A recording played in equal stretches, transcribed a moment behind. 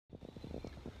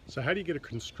So how do you get a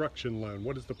construction loan?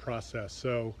 What is the process?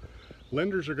 So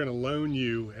lenders are going to loan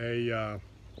you a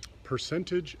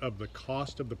percentage of the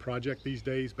cost of the project these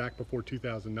days. Back before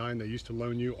 2009, they used to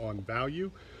loan you on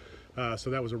value. So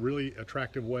that was a really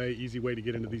attractive way, easy way to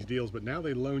get into these deals. But now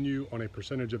they loan you on a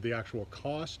percentage of the actual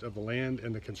cost of the land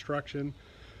and the construction,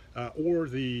 or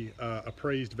the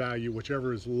appraised value,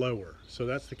 whichever is lower. So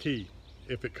that's the key.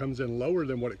 If it comes in lower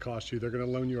than what it costs you, they're going to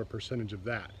loan you a percentage of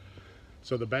that.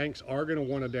 So the banks are going to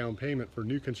want a down payment for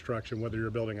new construction, whether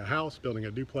you're building a house, building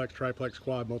a duplex, triplex,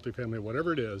 quad, multifamily,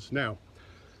 whatever it is. Now,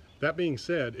 that being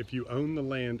said, if you own the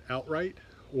land outright,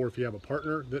 or if you have a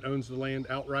partner that owns the land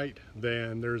outright,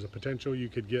 then there's a potential you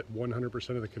could get 100%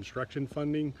 of the construction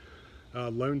funding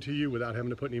loaned to you without having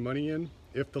to put any money in,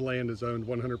 if the land is owned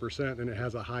 100% and it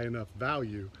has a high enough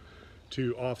value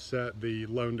to offset the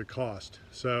loan to cost.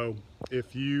 So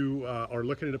if you are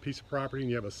looking at a piece of property and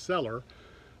you have a seller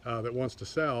that wants to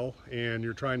sell and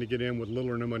you're trying to get in with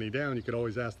little or no money down, you could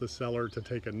always ask the seller to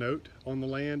take a note on the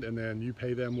land, and then you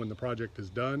pay them when the project is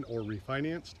done or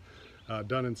refinanced,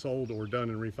 done and sold or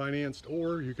done and refinanced.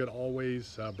 Or you could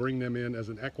always bring them in as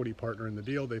an equity partner in the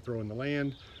deal. They throw in the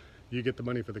land, you get the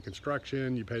money for the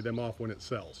construction, you pay them off when it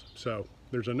sells. So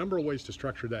there's a number of ways to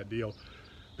structure that deal.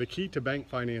 The key to bank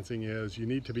financing is you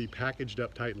need to be packaged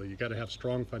up tightly. You got to have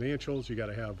strong financials, you got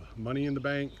to have money in the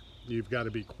bank, you've got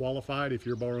to be qualified if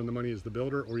you're borrowing the money as the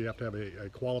builder, or you have to have a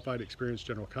qualified, experienced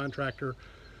general contractor.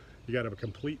 You got to have a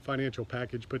complete financial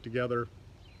package put together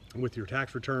with your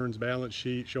tax returns, balance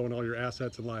sheet, showing all your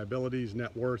assets and liabilities,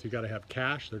 net worth. You got to have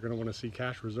cash. They're going to want to see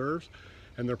cash reserves,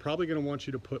 and they're probably going to want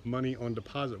you to put money on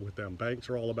deposit with them. Banks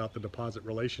are all about the deposit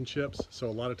relationships, so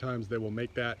a lot of times they will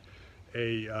make that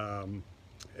a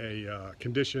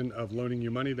condition of loaning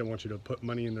you money. They want you to put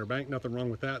money in their bank. Nothing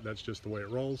wrong with that. That's just the way it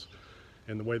rolls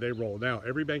and the way they roll. Now,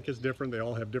 every bank is different. They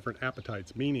all have different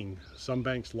appetites, meaning some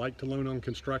banks like to loan on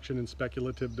construction and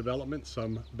speculative development.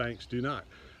 Some banks do not.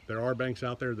 There are banks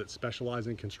out there that specialize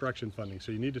in construction funding.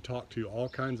 So you need to talk to all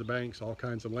kinds of banks, all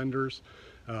kinds of lenders,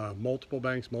 multiple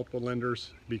banks, multiple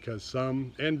lenders, because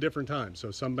some, and different times. So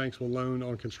some banks will loan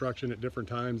on construction at different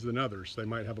times than others. They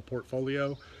might have a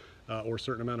portfolio or a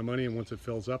certain amount of money, and once it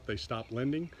fills up, they stop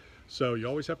lending. So you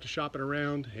always have to shop it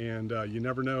around, and you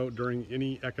never know during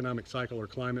any economic cycle or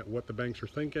climate what the banks are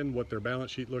thinking, what their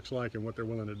balance sheet looks like, and what they're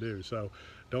willing to do. So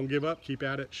don't give up, keep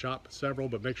at it, shop several,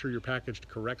 but make sure you're packaged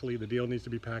correctly. The deal needs to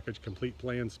be packaged, complete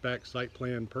plan, specs, site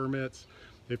plan, permits,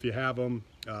 if you have them,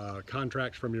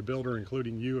 contracts from your builder,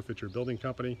 including you if it's your building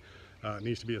company. It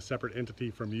needs to be a separate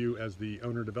entity from you as the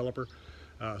owner developer.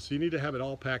 So you need to have it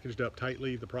all packaged up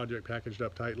tightly, the project packaged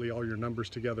up tightly, all your numbers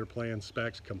together, plans,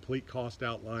 specs, complete cost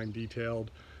outline, detailed,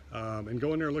 and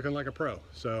go in there looking like a pro.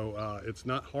 So it's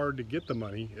not hard to get the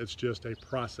money, it's just a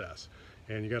process,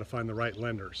 and you got to find the right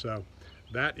lender. So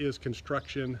that is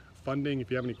construction funding. If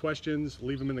you have any questions,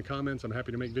 leave them in the comments. I'm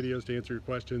happy to make videos to answer your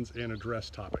questions and address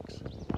topics.